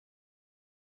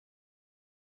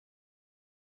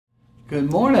Good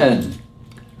morning.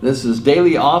 This is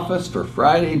Daily Office for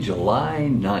Friday, July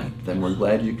 9th, and we're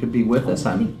glad you could be with us.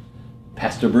 I'm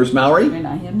Pastor Bruce Mowry. And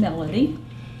I am Melody.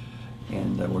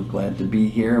 And we're glad to be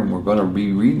here, and we're going to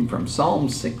be reading from Psalm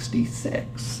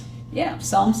 66. Yeah,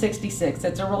 Psalm 66.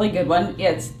 It's a really good one.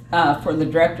 It's for the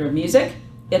director of music.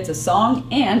 It's a song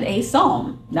and a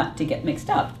psalm, not to get mixed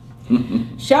up.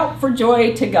 Shout for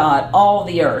joy to God, all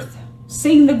the earth.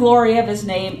 Sing the glory of his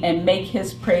name and make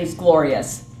his praise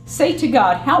glorious. Say to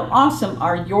God, how awesome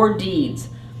are your deeds.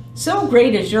 So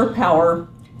great is your power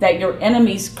that your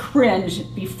enemies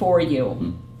cringe before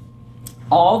you.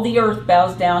 All the earth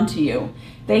bows down to you.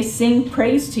 They sing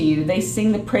praise to you. They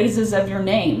sing the praises of your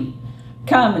name.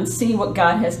 Come and see what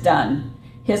God has done,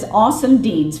 his awesome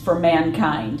deeds for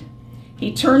mankind.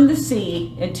 He turned the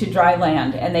sea into dry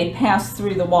land, and they passed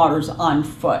through the waters on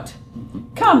foot.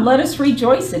 Come, let us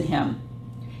rejoice in him.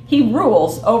 He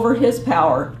rules over his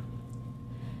power.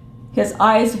 His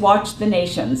eyes watch the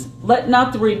nations. Let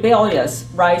not the rebellious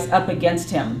rise up against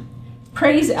him.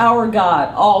 Praise our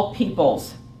God, all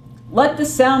peoples. Let the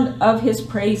sound of his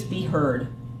praise be heard.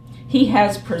 He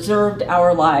has preserved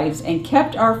our lives and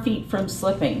kept our feet from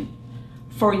slipping.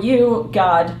 For you,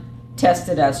 God,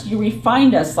 tested us. You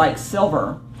refined us like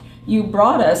silver. You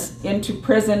brought us into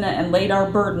prison and laid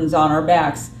our burdens on our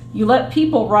backs. You let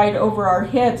people ride over our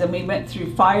heads, and we went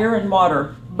through fire and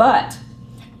water. But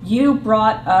you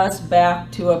brought us back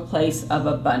to a place of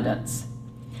abundance.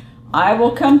 I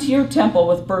will come to your temple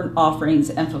with burnt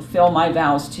offerings and fulfill my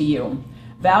vows to you.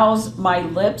 Vows my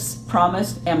lips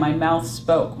promised and my mouth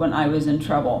spoke when I was in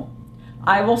trouble.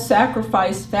 I will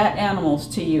sacrifice fat animals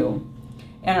to you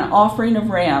and an offering of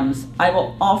rams. I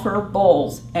will offer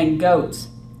bulls and goats.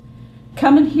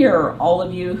 Come and hear, all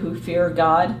of you who fear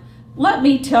God. Let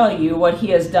me tell you what he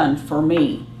has done for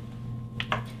me.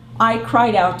 I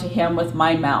cried out to him with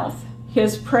my mouth.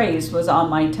 His praise was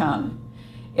on my tongue.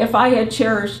 If I had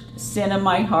cherished sin in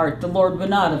my heart, the Lord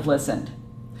would not have listened.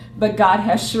 But God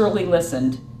has surely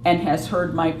listened and has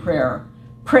heard my prayer.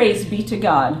 Praise be to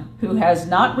God, who has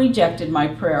not rejected my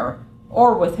prayer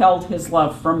or withheld his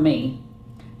love from me.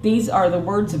 These are the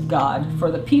words of God for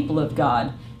the people of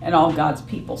God, and all God's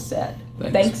people said.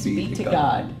 Thanks be to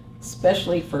God,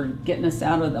 especially for getting us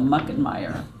out of the muck and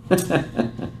mire.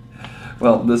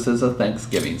 Well, this is a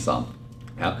Thanksgiving song.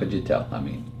 How could you tell? I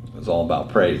mean, it was all about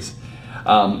praise.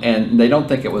 And they don't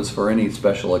think it was for any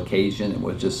special occasion. It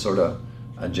was just sort of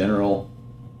a general,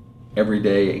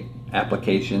 everyday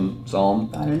application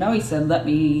psalm. I don't know. He said, let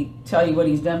me tell you what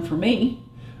he's done for me.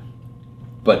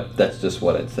 But that's just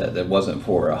what it said. It wasn't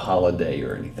for a holiday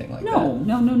or anything like that.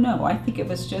 No. I think it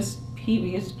was just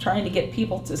he was trying to get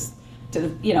people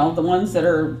to you know, the ones that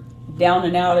are down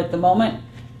and out at the moment.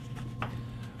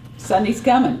 Sunday's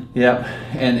coming. Yeah,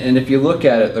 and if you look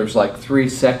at it, there's like three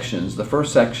sections. The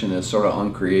first section is sort of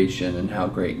on creation and how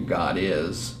great God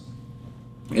is.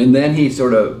 And then he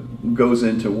sort of goes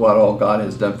into what all God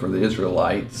has done for the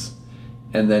Israelites.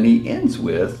 And then he ends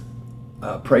with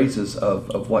praises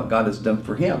of what God has done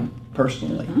for him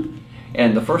personally. Mm-hmm.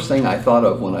 And the first thing I thought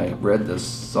of when I read this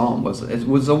psalm was it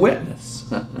was a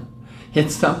witness.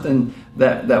 It's something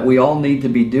that we all need to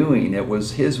be doing. It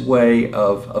was his way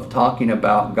of talking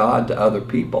about God to other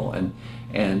people,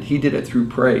 and he did it through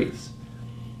praise.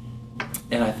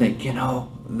 And I think, you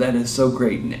know, that is so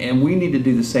great. And we need to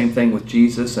do the same thing with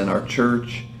Jesus and our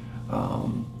church.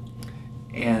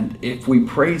 And if we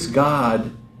praise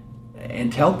God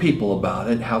and tell people about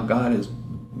it, how God has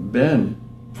been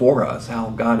for us,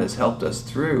 how God has helped us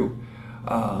through,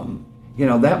 you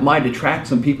know, that might attract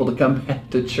some people to come back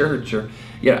to church. Or,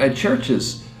 you know, at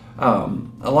churches, a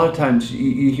lot of times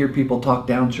you hear people talk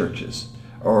down churches,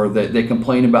 or they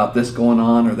complain about this going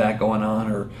on or that going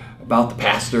on, or about the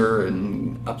pastor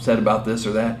and upset about this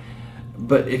or that.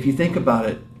 But if you think about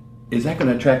it, is that going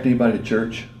to attract anybody to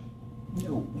church?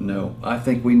 No. I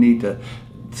think we need to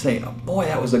say, oh, boy,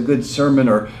 that was a good sermon,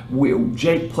 or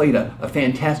Jake played a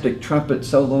fantastic trumpet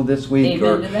solo this week,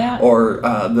 or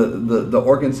the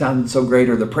organ sounded so great,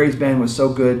 or the praise band was so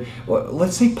good. Well,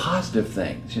 let's say positive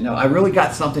things. You know, I really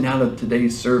got something out of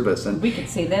today's service, and we could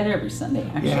say that every Sunday,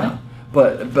 actually. Yeah,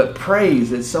 but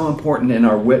praise is so important in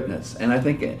our witness, and I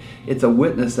think it's a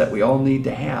witness that we all need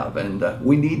to have, and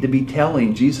we need to be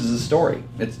telling Jesus' story.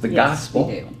 It's the gospel,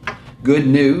 we do. Good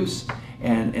news.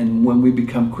 And when we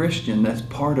become Christian, that's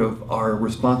part of our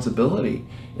responsibility,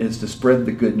 is to spread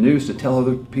the good news, to tell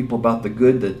other people about the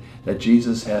good that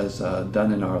Jesus has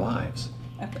done in our lives.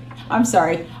 Okay. I'm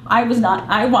sorry.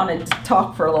 I wanted to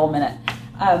talk for a little minute.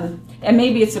 And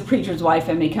maybe it's the preacher's wife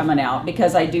in me coming out,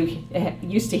 because I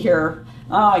used to hear,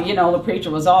 oh, you know, the preacher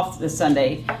was off this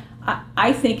Sunday. I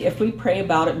I think if we pray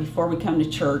about it before we come to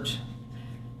church,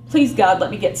 please God, let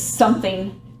me get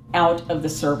something out of the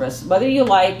service. Whether you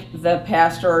like the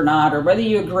pastor or not, or whether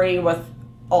you agree with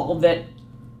all that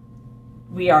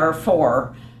we are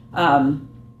for, the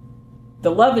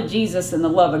love of Jesus and the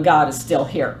love of God is still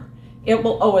here. It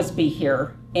will always be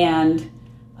here. And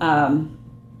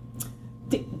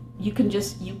you can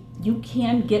just, you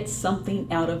can get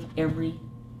something out of every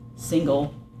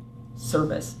single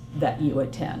service that you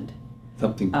attend.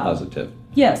 Something positive.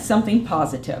 Yes, something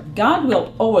positive. God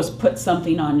will always put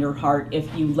something on your heart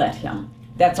if you let him.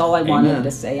 That's all I wanted Amen.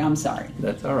 to say. I'm sorry.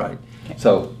 That's all right. Okay.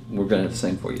 So we're going to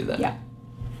sing for you then. Yeah.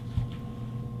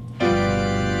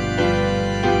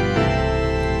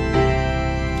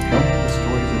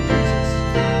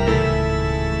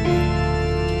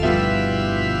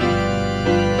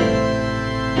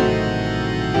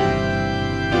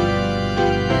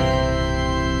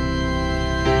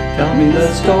 Tell me the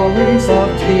stories of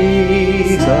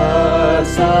Jesus. Tell me the stories of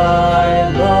Jesus.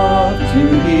 I love to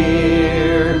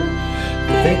hear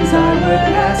things I would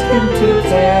ask him to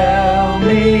tell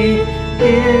me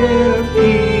if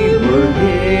he were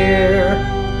here.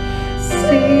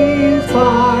 Scenes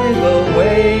by the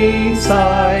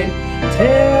wayside,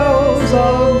 tales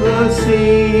of the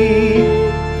sea,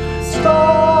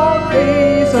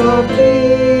 stories of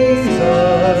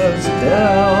Jesus,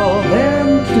 tell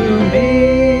them to me.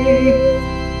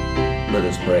 Let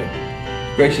us pray.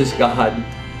 Gracious God,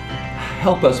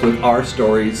 help us with our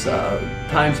stories,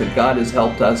 times that God has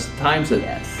helped us, times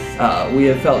that we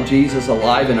have felt Jesus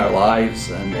alive in our lives,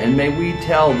 and may we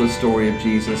tell the story of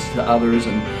Jesus to others,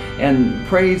 and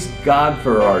praise God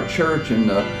for our church and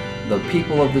the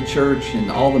people of the church and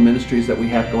all the ministries that we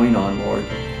have going on, Lord.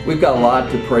 We've got a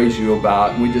lot to praise you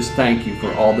about, and we just thank you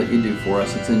for all that you do for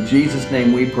us. It's in Jesus'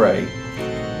 name we pray.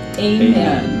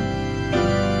 Amen.